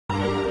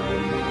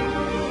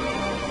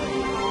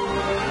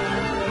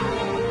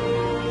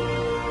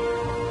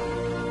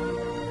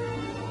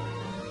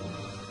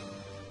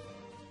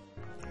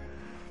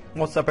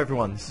What's up,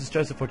 everyone? This is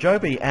Joseph or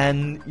Jobi,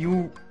 and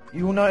you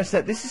will notice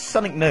that this is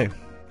something new.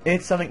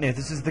 It's something new.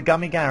 This is the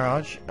Gummy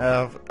Garage.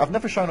 I've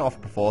never shown it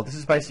off before. This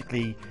is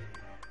basically,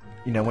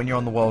 you know, when you're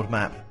on the world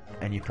map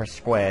and you press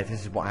square,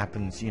 this is what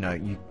happens. You know,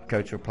 you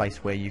go to a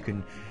place where you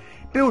can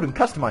build and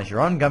customize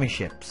your own gummy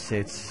ships.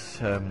 It's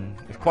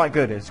quite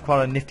good. It's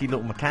quite a nifty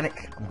little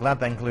mechanic. I'm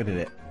glad they included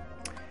it.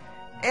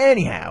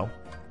 Anyhow,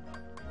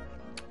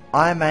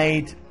 I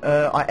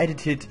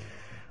edited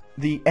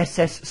the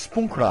SS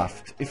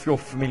Spunkraft, if you're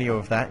familiar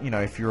with that. You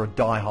know, if you're a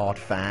die-hard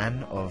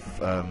fan of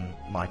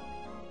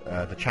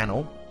the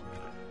channel,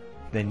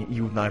 then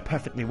you would know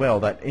perfectly well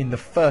that in the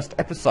first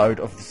episode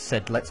of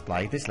said Let's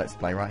Play, this Let's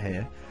Play right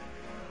here,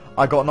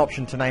 I got an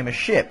option to name a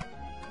ship.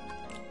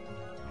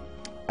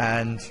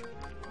 And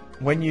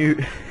when you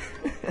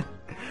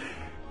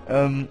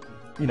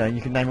you know,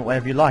 you can name it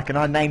whatever you like, and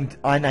I named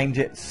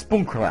it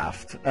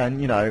Spunkraft.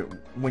 And you know,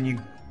 when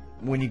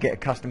you get a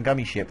custom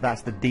gummy ship,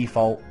 that's the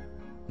default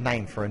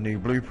name for a new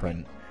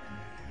blueprint.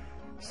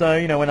 So,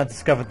 you know, when I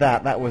discovered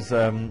that was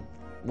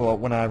well,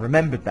 when I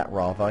remembered that,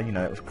 rather, you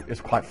know, it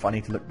was quite funny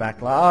to look back,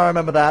 like, oh, I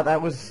remember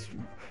that was,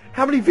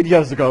 how many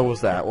videos ago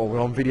was that? Well, we're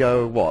on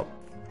video, what,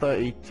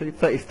 32,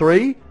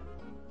 33?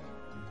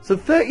 So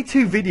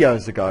 32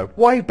 videos ago,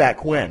 way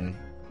back when,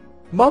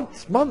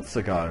 months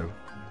ago,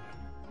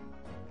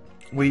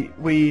 we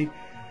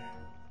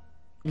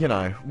you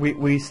know,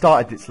 we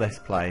started this Let's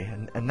Play,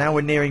 and now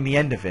we're nearing the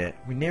end of it.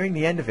 We're nearing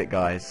the end of it,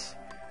 guys.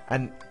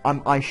 And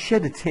I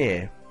shed a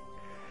tear,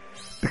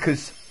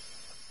 because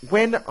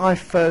when I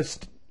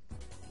first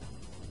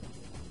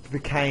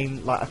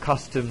became, like,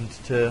 accustomed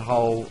to the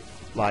whole,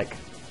 like,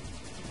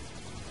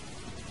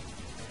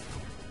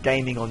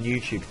 gaming on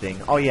YouTube thing,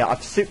 oh yeah,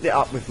 I've souped it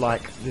up with,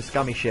 like, this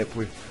gummy ship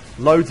with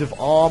loads of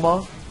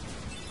armor,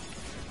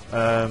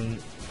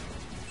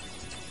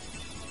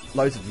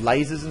 loads of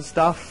lasers and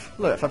stuff.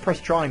 Look, if I press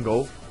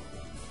triangle,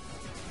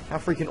 how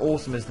freaking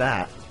awesome is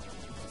that?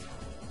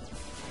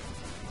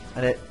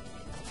 And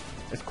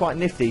it's quite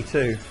nifty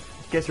too.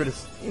 It gets rid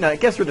of, you know, it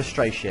gets rid of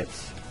stray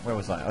ships. Where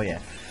was I? Oh yeah.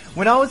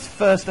 When I was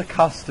first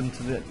accustomed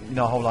to the, you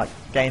know, whole, like,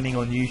 gaming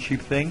on YouTube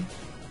thing,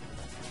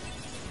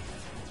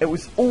 it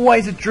was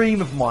always a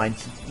dream of mine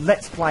to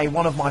let's play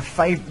one of my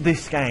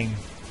this game,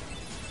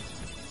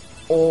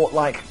 or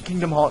like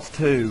Kingdom Hearts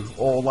 2,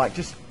 or like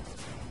just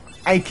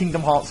a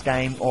Kingdom Hearts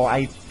game, or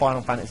a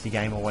Final Fantasy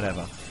game, or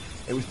whatever.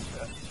 It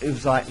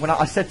was like when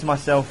I said to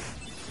myself,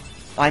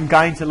 I'm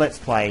going to let's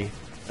play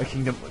a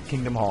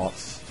Kingdom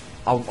Hearts.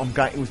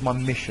 It was my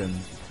mission.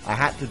 I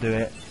had to do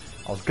it.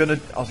 I was gonna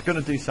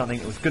do something.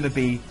 It was gonna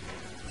be.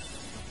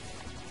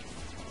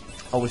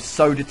 I was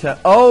so determined.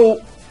 Oh,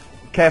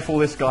 careful!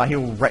 This guy, he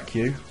will wreck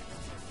you.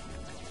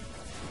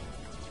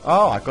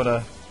 Oh, I got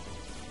a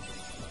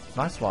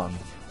nice one.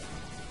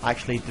 I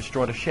actually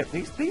destroyed a ship.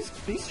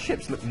 These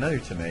ships look new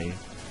to me.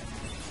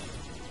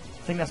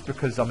 I think that's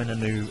because I'm in a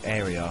new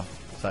area.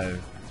 So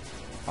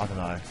I don't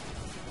know.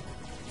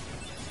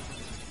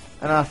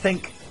 And I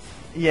think,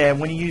 yeah,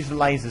 when you use the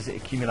lasers, it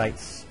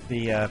accumulates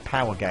the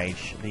power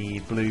gauge, the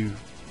blue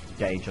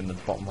gauge on the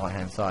bottom right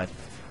hand side.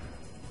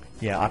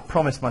 Yeah, I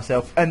promised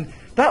myself, and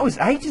that was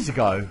ages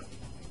ago.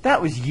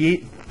 That was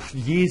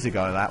years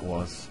ago. That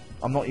was.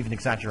 I'm not even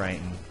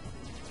exaggerating.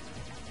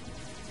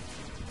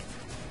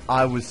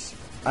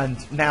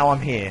 And now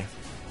I'm here.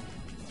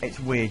 It's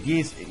weird.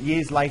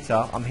 Years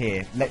later, I'm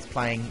here. Let's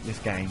playing this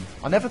game.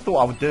 I never thought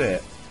I would do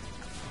it,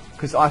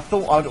 because I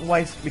thought I'd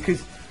always,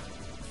 because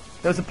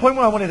there was a point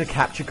where I wanted a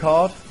capture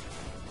card,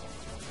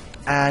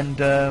 and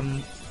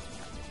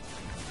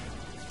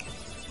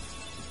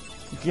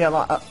yeah,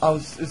 like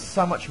it's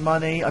so much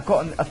money. I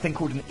got a thing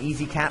called an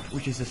Easy Cap,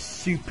 which is a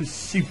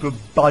super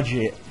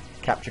budget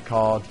capture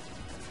card,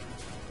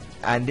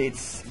 and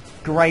it's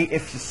great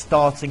if you're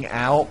starting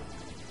out,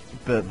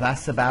 but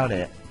that's about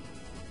it.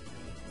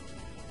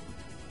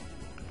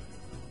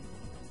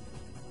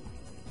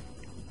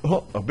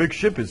 Oh, a big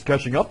ship is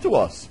catching up to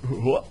us.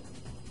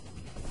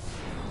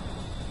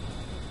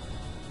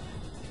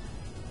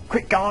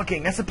 Quick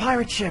garking, that's a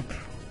pirate ship.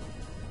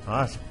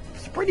 Ah,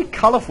 it's a pretty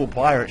colourful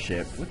pirate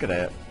ship. Look at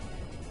it.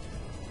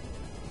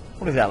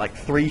 What is that, like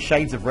 3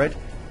 shades of red?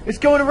 It's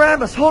going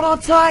around us. Hold on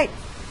tight.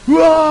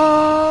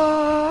 Whoa!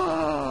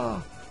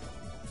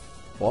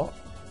 What?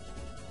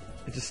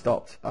 It just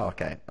stopped. Oh,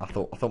 okay. I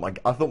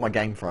thought my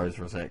game froze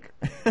for a sec.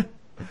 I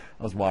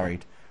was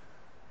worried.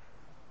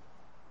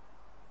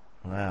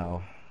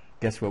 Wow.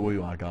 Guess where we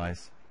are,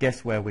 guys.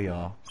 Guess where we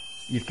are.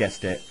 You've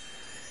guessed it.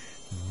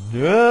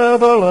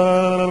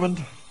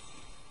 Neverland.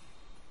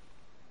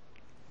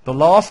 The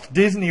last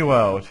Disney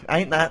World.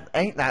 Ain't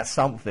that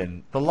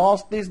something? The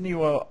last Disney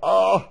World.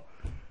 Oh,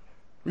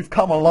 we've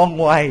come a long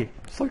way.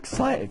 I'm so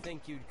excited. I didn't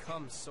think you'd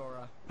come,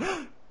 Sora.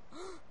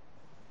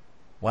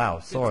 Wow,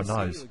 Sora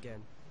knows. See you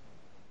again.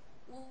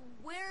 Well,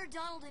 where are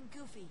Donald and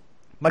Goofy?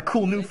 My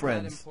cool new Ain't that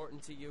friends.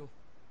 important to you?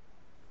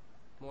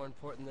 More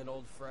important than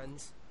old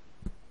friends?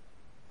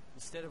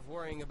 Instead of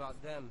worrying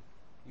about them,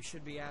 you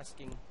should be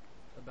asking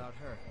about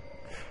her.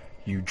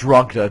 You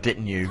drugged her,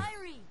 didn't you?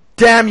 Irie!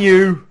 Damn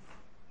you!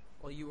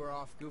 While you were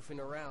off goofing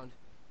around,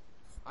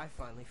 I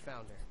finally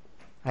found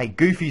her. Hey,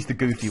 Goofy's the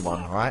goofy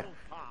one, right?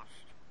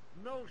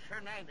 No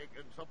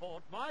shenanigans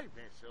aboard my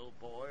vessel,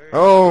 boy.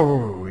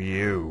 Oh,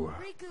 you.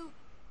 Riku,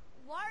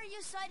 why are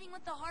you siding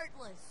with the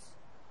Heartless?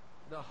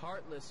 The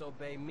Heartless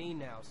obey me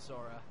now,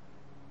 Sora.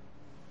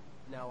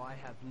 Now I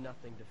have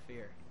nothing to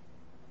fear.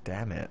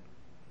 Damn it.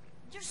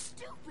 You're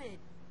stupid.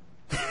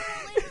 Sooner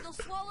or later they'll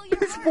swallow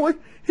your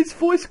heart. His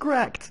voice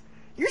cracked.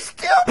 You're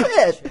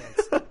stupid!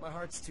 Chance. My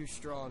heart's too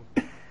strong.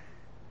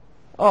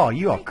 Oh,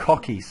 you are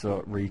cocky,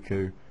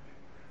 Riku.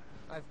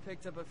 I've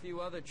picked up a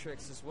few other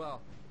tricks as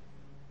well.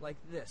 Like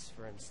this,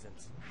 for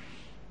instance.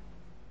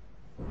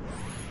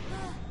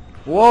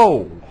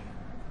 Whoa!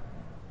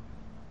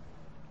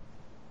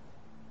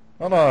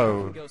 Oh You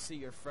no. can go see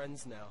your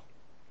friends now.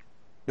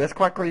 That's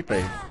quite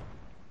creepy.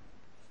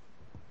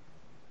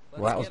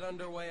 Let's Wow. get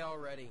underway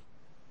already.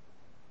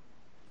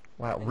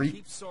 Wow, And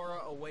keep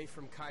Sora away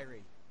from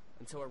Kairi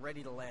until we're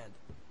ready to land.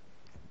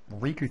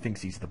 Riku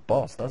thinks he's the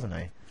boss, doesn't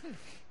he?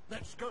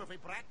 That scurvy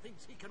brat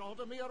thinks he can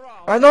order me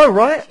around. I know,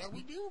 right? Shall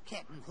we do,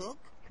 Captain Hook?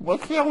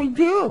 What shall we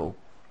do?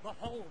 The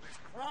hold is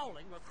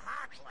crawling with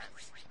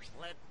heartless.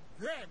 Let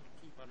them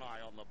keep an eye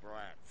on the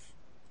brats.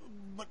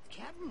 But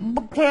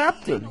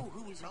Captain... You know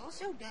who is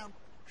also down...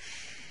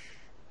 Shh.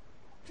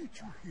 Did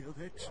you hear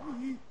that,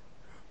 Smee?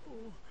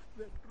 Oh,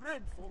 that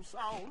dreadful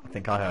sound. I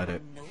think I heard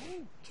it. No,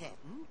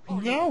 Captain.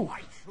 Are No. you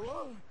quite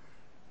sure?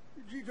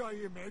 Did I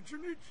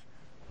imagine it?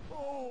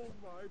 Oh,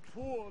 my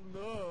poor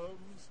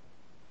nerves.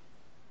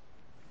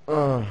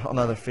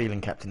 Another feeling,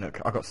 Captain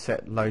Hook. I got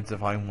set loads of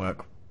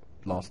homework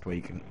last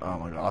week, and oh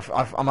my god,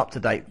 I'm up to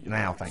date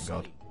now, thank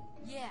God.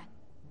 Yeah,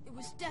 it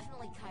was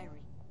definitely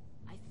Kairi.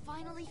 I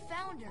finally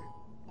found her.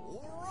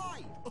 All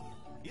right.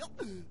 Yep.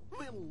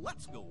 Then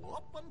let's go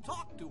up and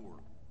talk to her.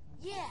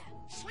 Yeah.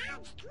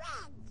 Sounds good.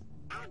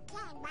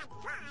 Okay, but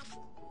first,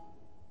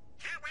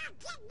 how about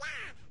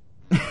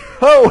dinner?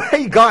 Oh,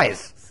 hey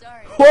guys!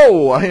 Sorry.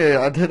 Whoa!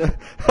 I didn't.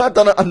 I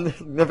done it. I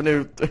never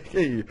knew.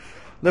 Hey,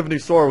 never knew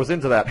Sora was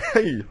into that.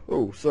 Hey.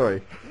 Oh,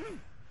 sorry.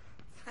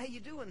 How you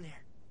doing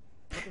there?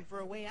 Looking for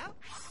a way out?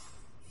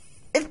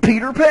 It's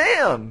Peter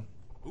Pan.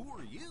 Who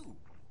are you?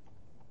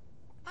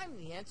 I'm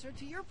the answer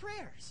to your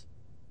prayers.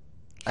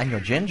 And you're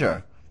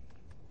Ginger.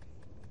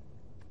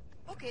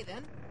 Okay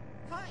then.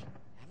 Fine.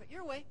 Have it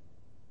your way.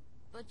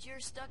 But you're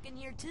stuck in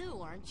here too,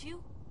 aren't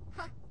you?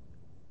 Huh.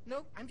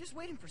 Nope, I'm just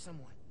waiting for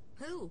someone.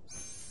 Who?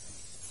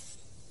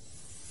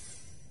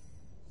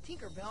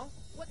 Tinkerbell,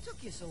 what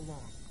took you so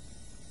long?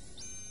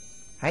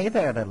 Hey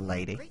there, little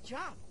lady. Great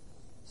job.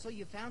 So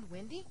you found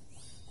Wendy?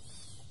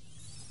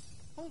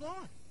 Hold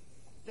on.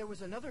 There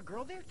was another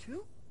girl there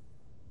too?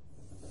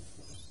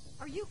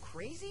 Are you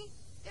crazy?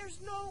 There's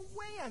no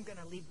way I'm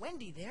gonna leave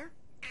Wendy there.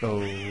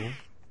 Oh,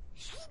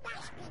 She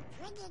must be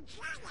pretty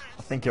jealous.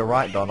 I think you're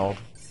right, Donald.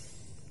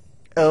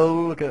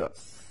 Oh, look at.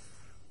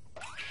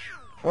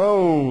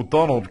 Oh,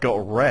 Donald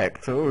got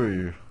wrecked.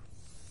 Oh.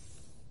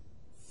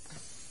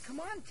 Come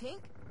on, Tink.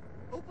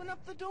 Open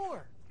up the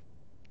door.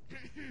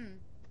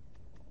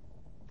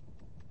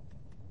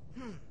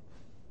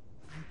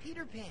 I'm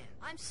Peter Pan.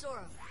 I'm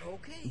Sora.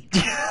 Okay.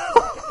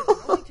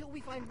 Only till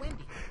we find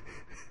Wendy.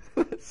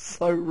 That's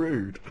so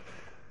rude.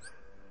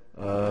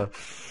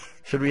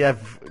 Should we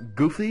have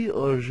Goofy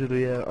or should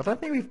we? I don't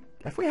think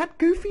have we had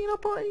Goofy in our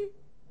party?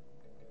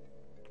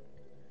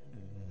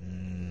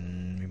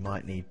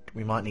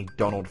 We might need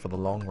Donald for the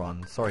long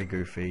run. Sorry,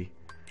 Goofy.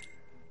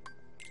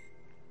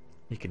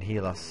 You can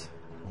heal us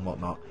and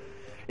whatnot.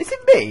 Is it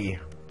me?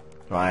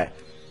 Right.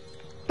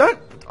 Don't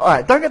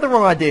get the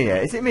wrong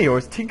idea. Is it me or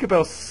is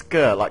Tinkerbell's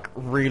skirt like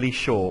really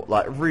short,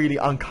 like really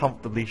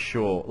uncomfortably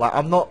short? Like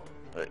I don't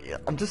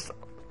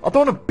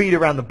want to beat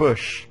around the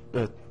bush.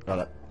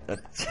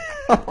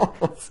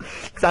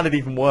 Sounded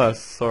even worse.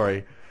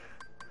 Sorry.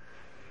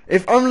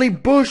 If only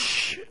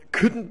bush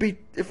couldn't be.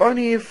 If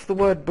only if the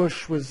word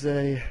bush was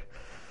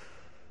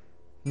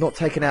not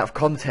taken out of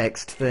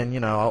context, then you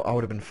know I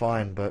would have been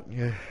fine. But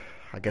yeah,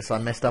 I guess I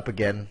messed up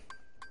again.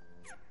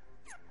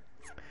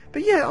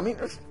 But yeah, I mean,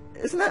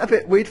 isn't that a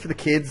bit weird for the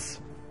kids?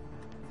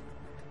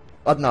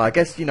 I don't know. I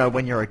guess you know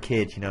when you're a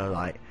kid, you know,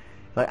 like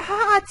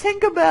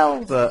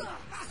Tinkerbell, but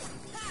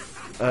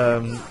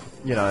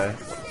you know,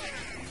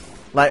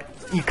 like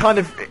you kind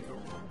of.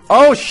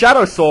 Oh,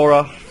 Shadow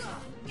Sora.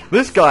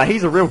 This guy,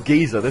 he's a real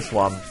geezer. This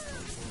one,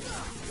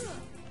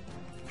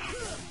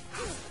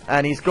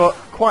 and he's got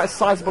quite a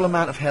sizable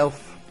amount of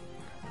health.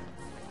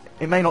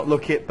 He may not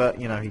look it,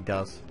 but you know he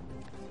does.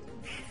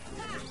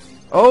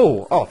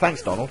 Oh,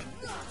 thanks, Donald.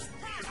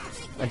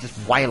 And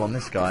just wail on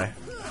this guy.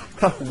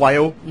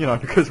 Wail, you know,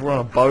 because we're on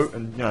a boat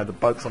and, you know, the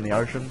boat's on the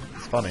ocean.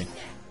 It's funny.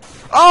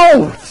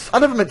 Oh! I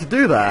never meant to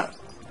do that.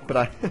 But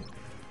I...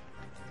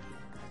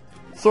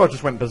 Sora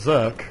just went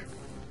berserk.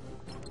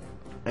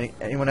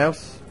 Anyone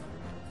else?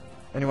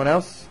 Anyone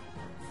else?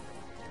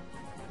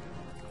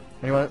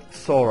 Anyone?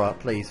 Sora,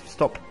 please,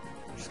 stop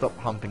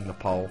humping the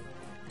pole.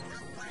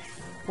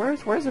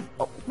 Where's it?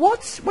 Oh,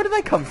 what? Where did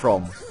they come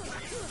from?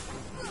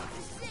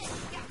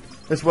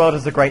 This world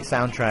has a great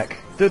soundtrack.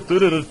 I'm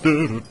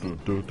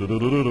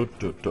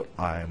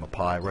a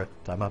pirate,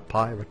 I'm a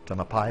pirate, I'm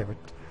a pirate.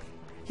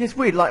 Yeah, it's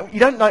weird, like, you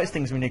don't notice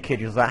things when you're a kid,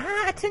 you're just like,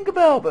 ah,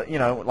 Tinkerbell, but, you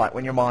know, like,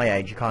 when you're my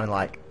age, you kind of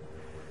like,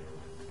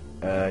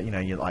 you know,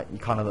 you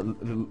kind of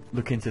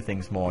look into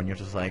things more, and you're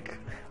just like,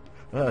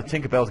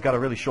 Tinkerbell's got a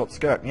really short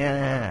skirt,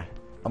 yeah,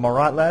 am I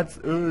right, lads?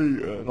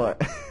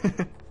 Like,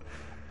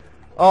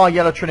 oh,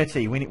 Yellow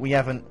Trinity, we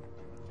haven't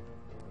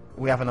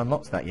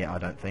unlocked that yet, I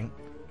don't think.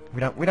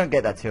 We don't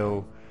get that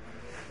till,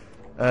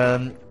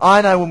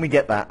 I know when we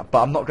get that,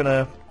 but I'm not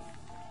gonna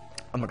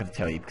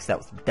tell you, because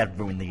that'd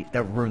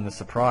ruin the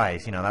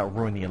surprise, you know, that would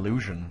ruin the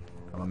illusion.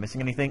 Am I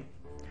missing anything?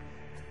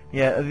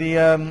 Yeah,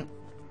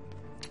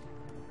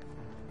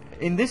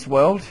 in this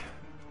world,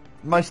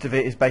 most of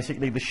it is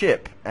basically the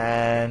ship,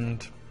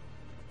 and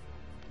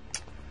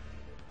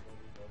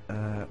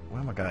where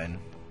am I going?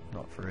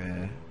 Not for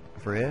here.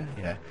 For here?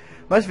 Yeah.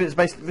 Most of it is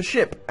basically the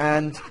ship,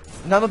 and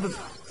none of the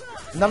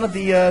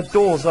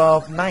doors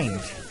are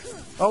named.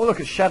 Oh, look,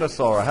 it's Shadow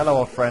Sora. Hello,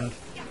 old friend.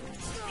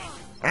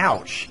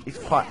 Ouch! He's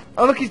quite.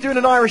 Oh, look, he's doing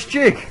an Irish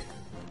jig.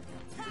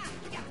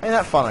 Ain't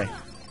that funny?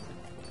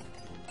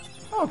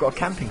 Oh, I've got a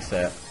camping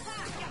set.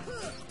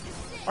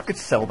 I could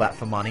sell that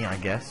for money, I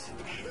guess.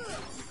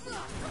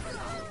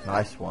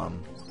 Nice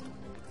one.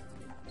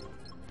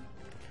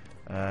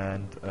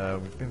 And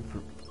we've been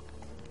through.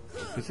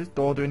 Does this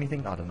door do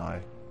anything? I don't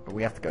know. But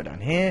we have to go down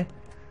here.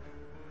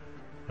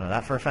 I know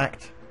that for a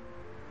fact.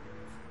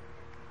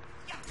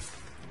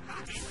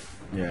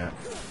 Yeah.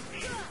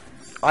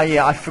 Oh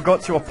yeah, I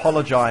forgot to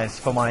apologise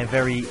for my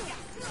very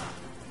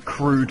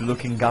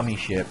crude-looking gummy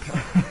ship.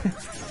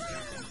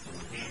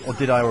 Or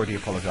did I already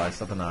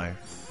apologise? I don't know.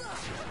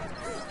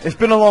 It's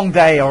been a long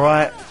day,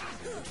 alright?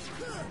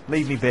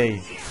 Leave me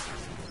be.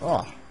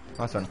 Oh,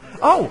 nice one.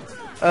 Oh!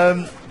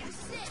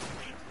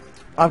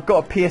 I've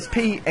got a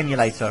PSP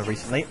emulator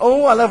recently.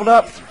 Oh, I leveled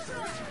up!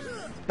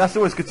 That's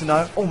always good to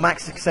know. Oh,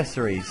 max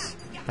accessories.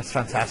 That's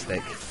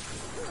fantastic.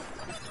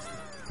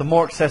 The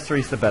more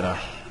accessories, the better.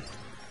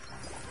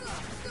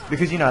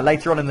 Because, you know,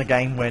 later on in the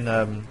game when,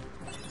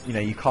 you know,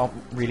 you can't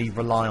really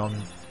rely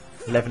on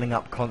leveling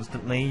up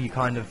constantly, you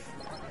kind of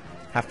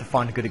have to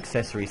find good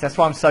accessories. That's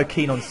why I'm so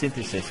keen on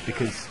synthesis,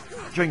 because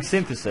during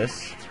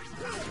synthesis,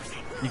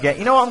 you get...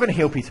 You know what? I'm going to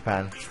heal Peter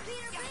Pan.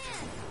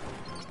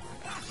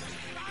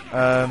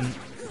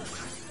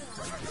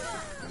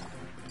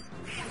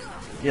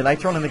 Yeah,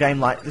 later on in the game,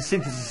 like, the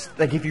synthesis,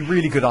 they give you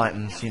really good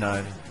items, you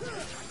know.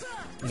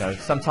 You know,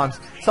 sometimes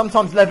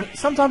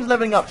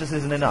leveling up just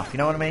isn't enough, you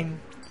know what I mean?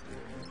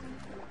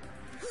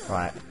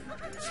 Right.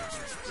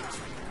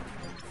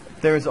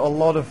 There are a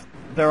lot of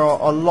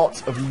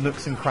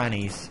nooks and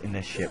crannies in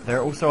this ship. There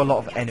are also a lot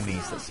of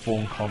enemies that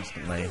spawn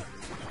constantly.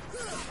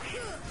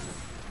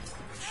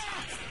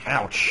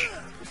 Ouch.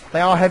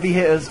 They are heavy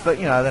hitters, but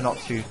you know, they're not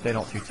too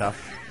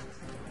tough.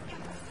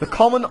 The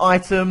common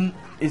item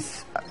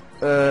is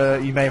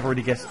you may have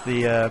already guessed,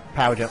 the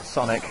power jump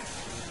Sonic.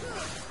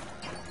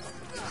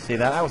 See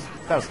that?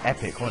 That was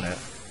epic, wasn't it?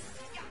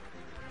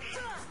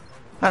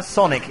 That's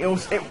Sonic.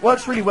 It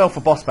works really well for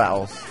boss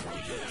battles.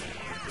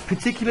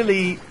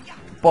 Particularly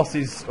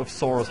bosses of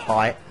Sora's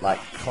height, like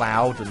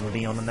Cloud and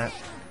Leon and that.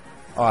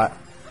 Alright.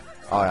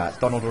 Alright,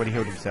 Donald already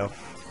healed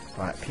himself.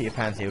 Alright, Peter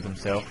Pan's healed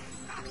himself.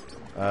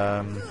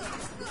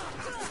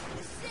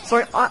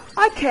 Sorry,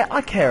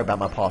 I care about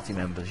my party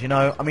members, you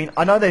know? I mean,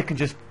 I know they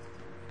just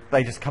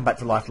come back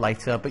to life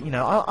later, but you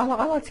know, I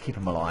like to keep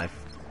them alive.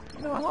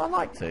 You know, I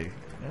like to. You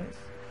know,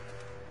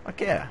 I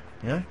care,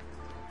 you know?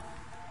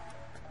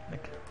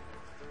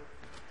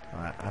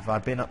 Alright, have I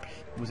been up...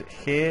 Was it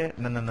here?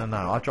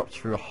 No. I dropped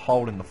through a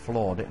hole in the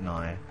floor, didn't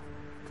I?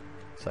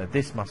 So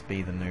this must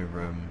be the new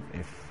room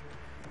if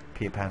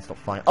Peter Pan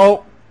stopped flying.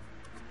 Oh!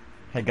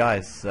 Hey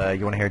guys,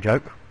 you want to hear a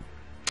joke?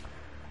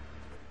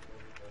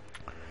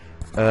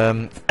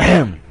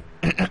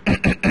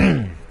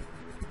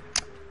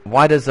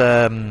 Why does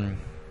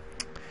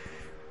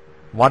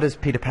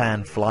Peter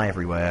Pan fly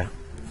everywhere?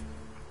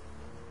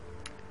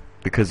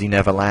 Because he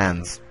never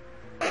lands.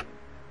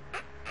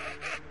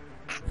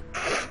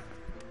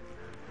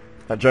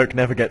 That joke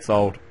never gets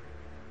old.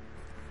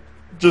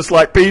 Just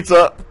like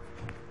Peter.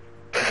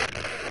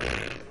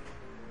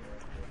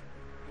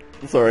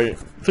 Sorry,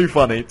 too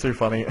funny.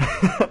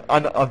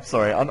 I'm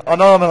sorry. I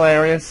know I'm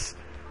hilarious,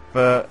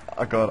 but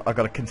I got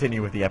to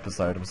continue with the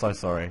episode. I'm so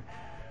sorry.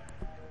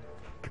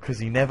 Because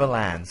he never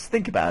lands.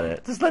 Think about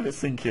it. Just let it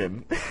sink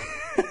in.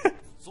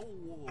 So,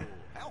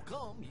 how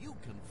come you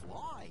can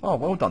fly? Oh,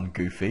 well done,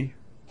 Goofy.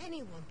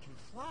 Anyone can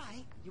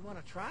fly. You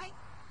want to try?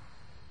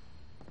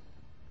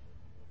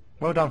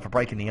 Well done for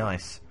breaking the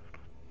ice.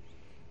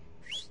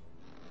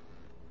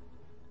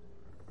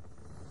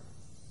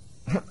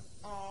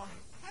 Aw,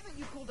 haven't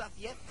you cooled off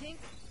yet, Tink?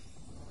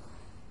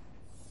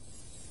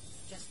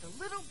 Just a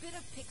little bit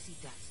of pixie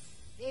dust.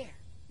 There,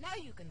 now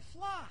you can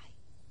fly.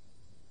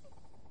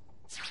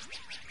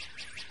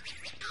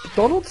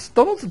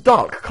 Donald's a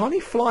duck. Can't he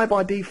fly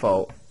by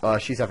default?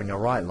 She's having a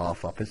right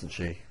laugh up, isn't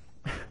she?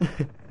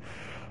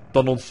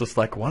 Donald's just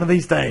like, one of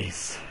these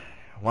days,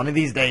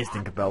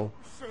 Tinkerbell.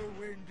 So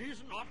when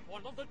this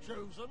one of the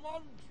chosen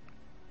ones?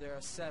 There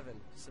are 7,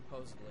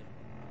 supposedly.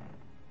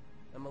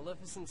 And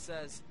Maleficent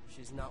says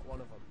she's not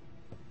one of them.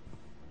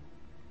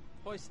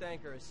 Hoist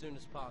anchor as soon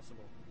as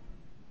possible.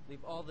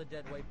 Leave all the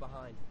dead weight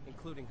behind,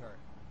 including her.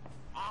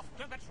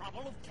 After the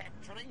trouble of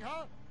capturing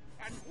her?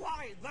 And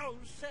why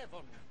those 7?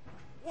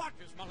 What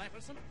is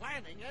Maleficent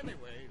planning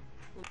anyway?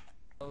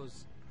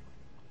 Those.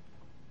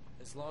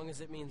 As long as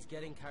it means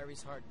getting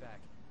Kyrie's heart back,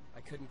 I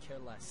couldn't care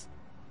less.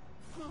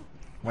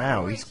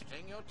 Wow, Wasting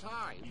your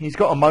time. he's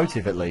got a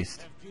motive at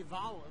least. Have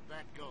devoured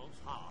that girl's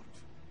heart.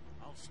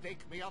 I'll stake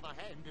me other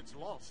hand it's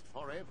lost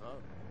forever.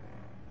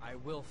 I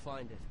will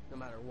find it, no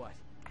matter what.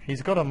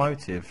 He's got a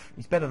motive.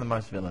 He's better than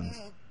most villains.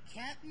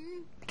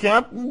 Captain,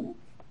 Captain!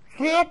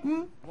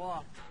 Captain!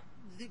 What?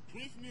 the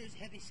prisoners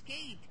have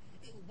escaped.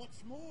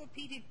 What's more,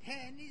 Peter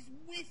Pan is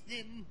with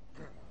them.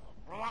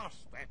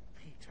 Blast that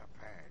Peter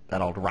Pan.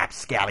 That old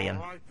rapscallion.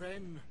 All right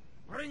then.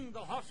 Bring the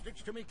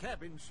hostage to me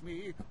cabin,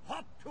 Smee.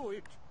 Hop to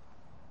it.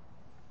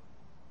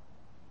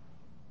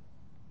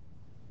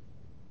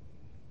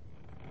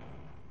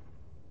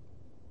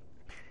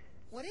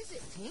 What is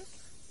it, Tink?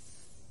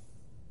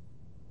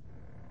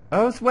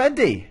 Oh, it's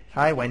Wendy.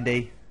 Hi,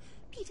 Wendy.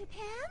 Peter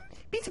Pan?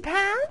 Peter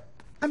Pan?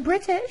 I'm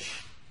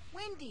British.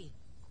 Wendy!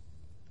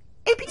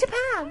 Hey, Peter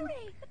Pan!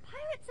 Hurry, the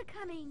pirates are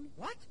coming.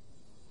 What?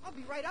 I'll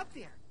be right up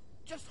there.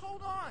 Just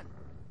hold on.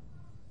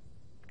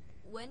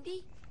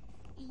 Wendy,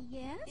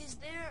 Yes? is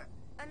there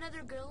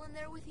another girl in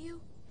there with you?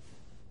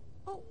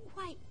 Oh,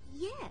 why,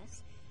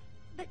 yes.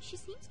 But she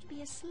seems to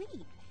be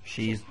asleep.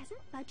 She's She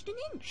hasn't budged an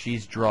inch.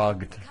 she's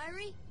drugged.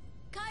 Kyrie?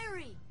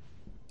 Kyrie!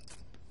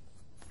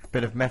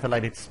 Bit of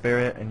methylated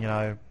spirit and, you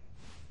know,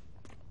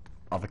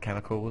 other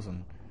chemicals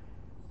and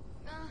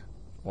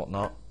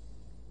whatnot.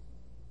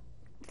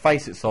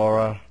 Face it,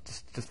 Sora.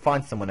 Just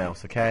find someone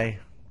else, okay?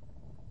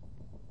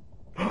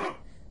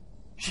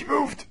 She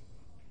moved!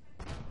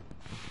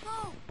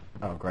 Oh!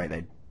 Oh, great,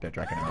 they're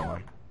dragging her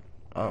away.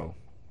 Oh.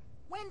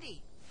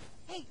 Wendy!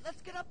 Hey,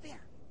 let's get up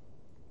there.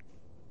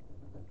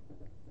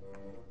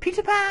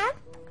 Peter Pan!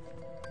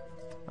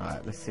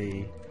 Alright, let's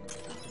see.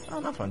 Oh,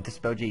 another one.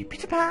 Dispel G.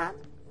 Peter Pan!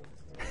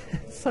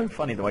 It's so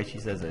funny the way she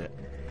says it.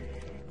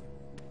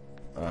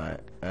 Alright.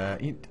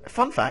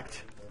 Fun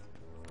fact.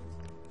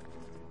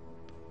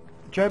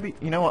 Joby,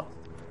 you know what?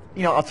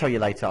 You know, I'll tell you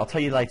later. I'll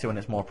tell you later when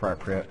it's more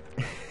appropriate.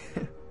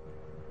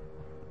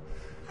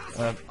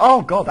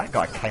 Oh god, that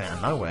guy came out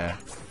of nowhere.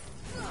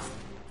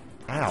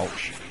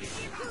 Ouch.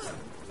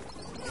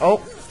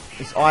 Oh,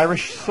 it's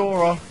Irish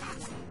Sora.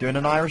 Doing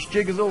an Irish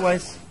jig as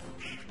always.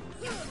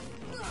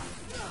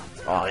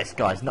 Oh, this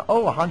guy's not.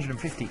 Oh,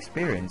 150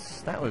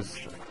 experience. That was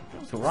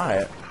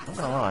alright. I'm not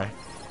gonna lie.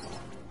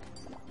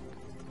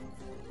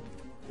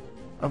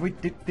 Have we?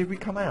 Did we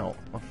come out?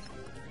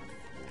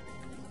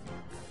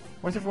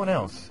 Where's everyone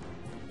else?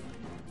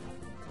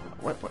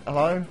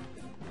 Hello?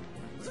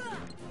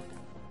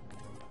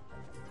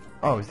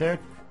 Oh, is there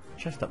a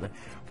chest up there?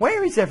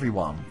 Where is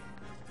everyone?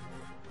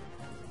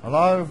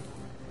 Hello?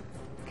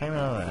 Came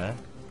out of there.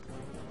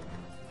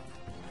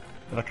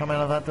 Did I come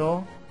out of that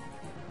door?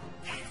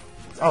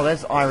 Oh,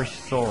 there's Irish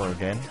Sora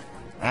again.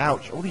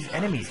 Ouch, all these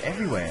enemies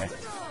everywhere.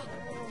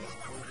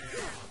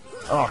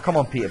 Oh, come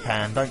on, Peter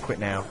Pan, don't quit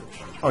now.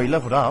 Oh, he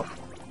leveled up.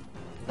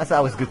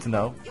 That was good to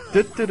know. I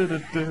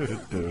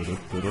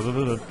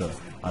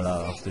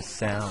love this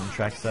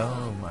soundtrack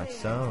so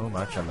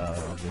much. I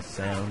love this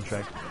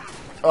soundtrack.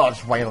 Oh,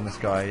 just wail on this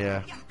guy,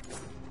 yeah.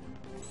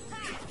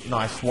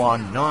 Nice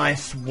one,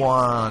 nice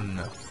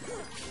one.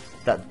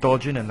 That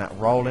dodging and that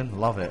rolling,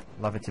 love it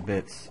to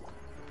bits.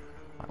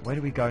 Right, where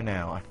do we go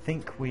now? I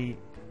think we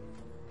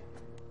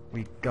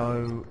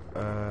go.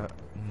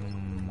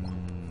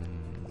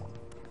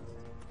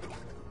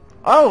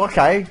 Oh,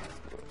 okay.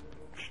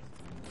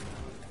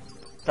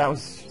 That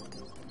was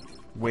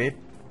weird.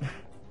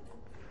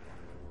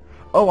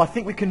 Oh, I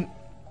think we can.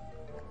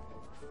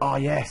 Oh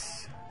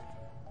yes,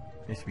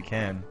 yes we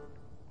can.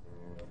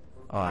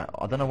 Alright,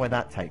 I don't know where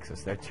that takes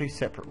us. There are 2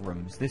 separate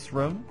rooms. This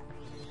room,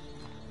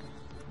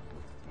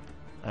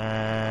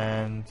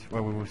 and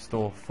where we will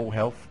store full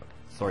health.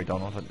 Sorry,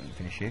 Donald, I didn't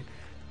finish you.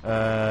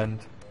 And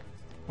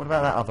what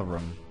about that other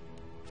room?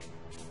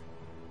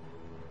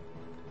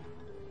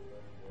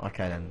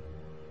 Okay then.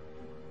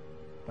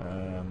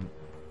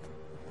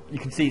 You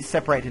can see it's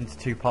separated into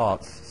 2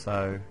 parts,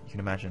 so you can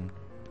imagine.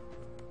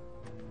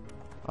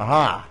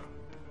 Aha!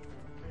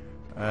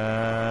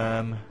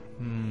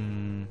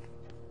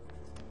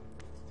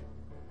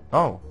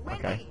 Oh,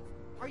 okay. Wendy,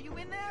 are you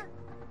in there?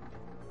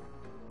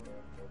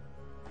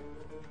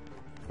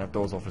 That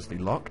door's obviously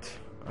locked.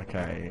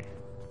 Okay.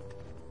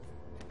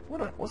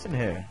 What's in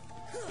here?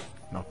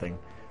 Nothing.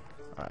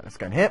 Alright, let's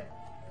go in here.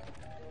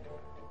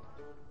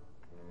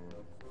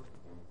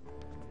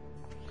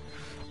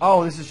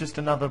 Oh, this is just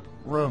another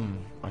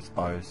room, I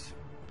suppose.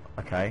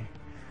 Okay.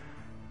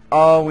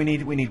 Oh, we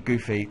need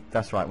Goofy.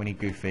 That's right, we need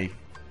Goofy.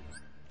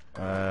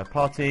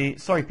 Party.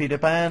 Sorry, Peter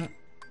Pan.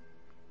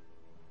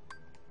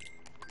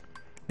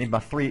 Need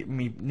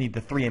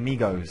the 3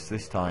 amigos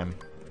this time.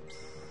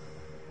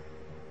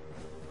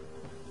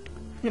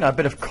 You know, a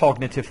bit of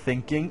cognitive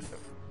thinking.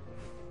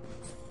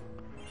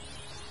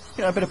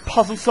 You know, a bit of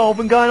puzzle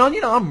solving going on.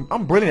 You know,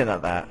 I'm brilliant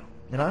at that.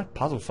 You know,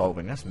 puzzle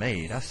solving. That's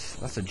me.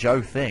 That's a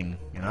Joe thing.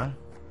 You know,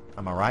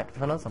 am I right,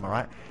 fellas? Am I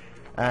right?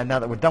 And now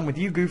that we're done with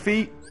you,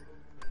 Goofy,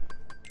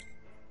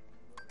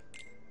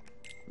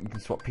 we can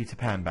swap Peter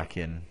Pan back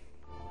in.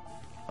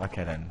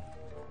 Okay then.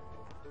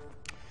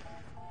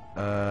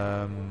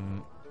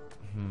 And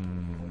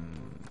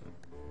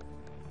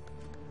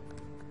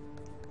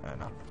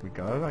up we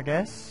go, I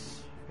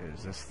guess.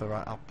 Is this the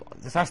right?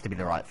 This has to be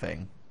the right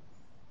thing.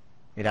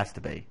 It has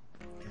to be.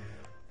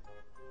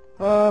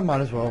 Might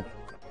as well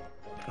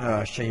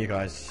show you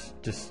guys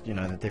just, you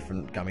know, the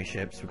different gummy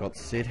ships. We've got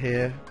Sid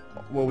here.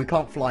 Well, we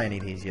can't fly any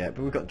of these yet,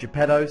 but we've got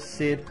Geppetto,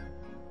 Sid,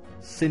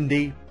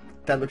 Cindy.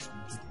 That looks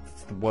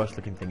it's the worst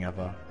looking thing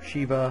ever.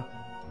 Shiva,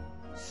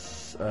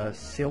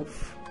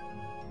 Sylph,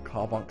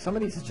 Carbunk. Some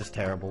of these are just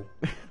terrible.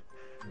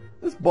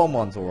 This bomb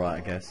one's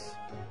alright, I guess.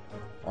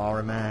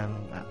 Iron Man,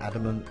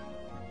 Adamant.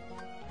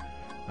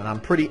 And I'm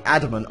pretty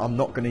adamant I'm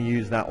not going to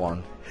use that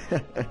one.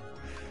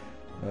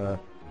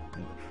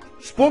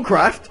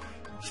 Spunkraft!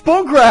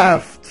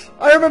 Spunkraft!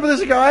 I remember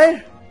this guy!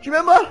 Do you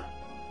remember?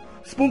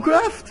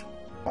 Spunkraft?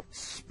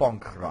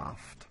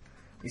 Spunkraft.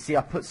 You see,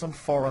 I put some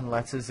foreign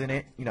letters in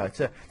it, you know,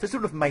 to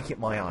sort of make it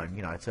my own,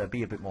 you know, to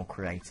be a bit more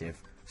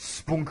creative.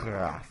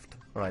 Spunkraft.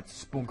 Right,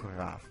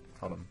 Spunkraft.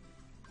 Hold on.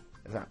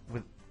 Is that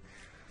with...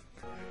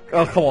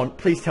 Oh, come on,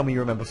 please tell me you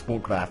remember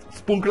Spunkraft.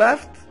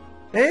 Spunkraft?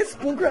 Eh,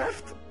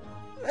 Spunkraft?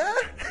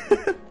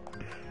 Eh?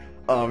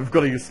 Oh, we've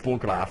got to use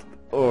Spunkraft.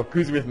 Oh,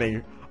 who's with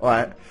me?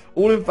 Alright,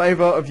 all in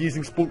favour of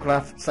using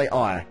Spunkraft, say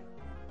aye.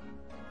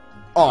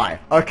 Aye.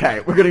 Okay,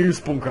 we're going to use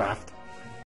Spunkraft.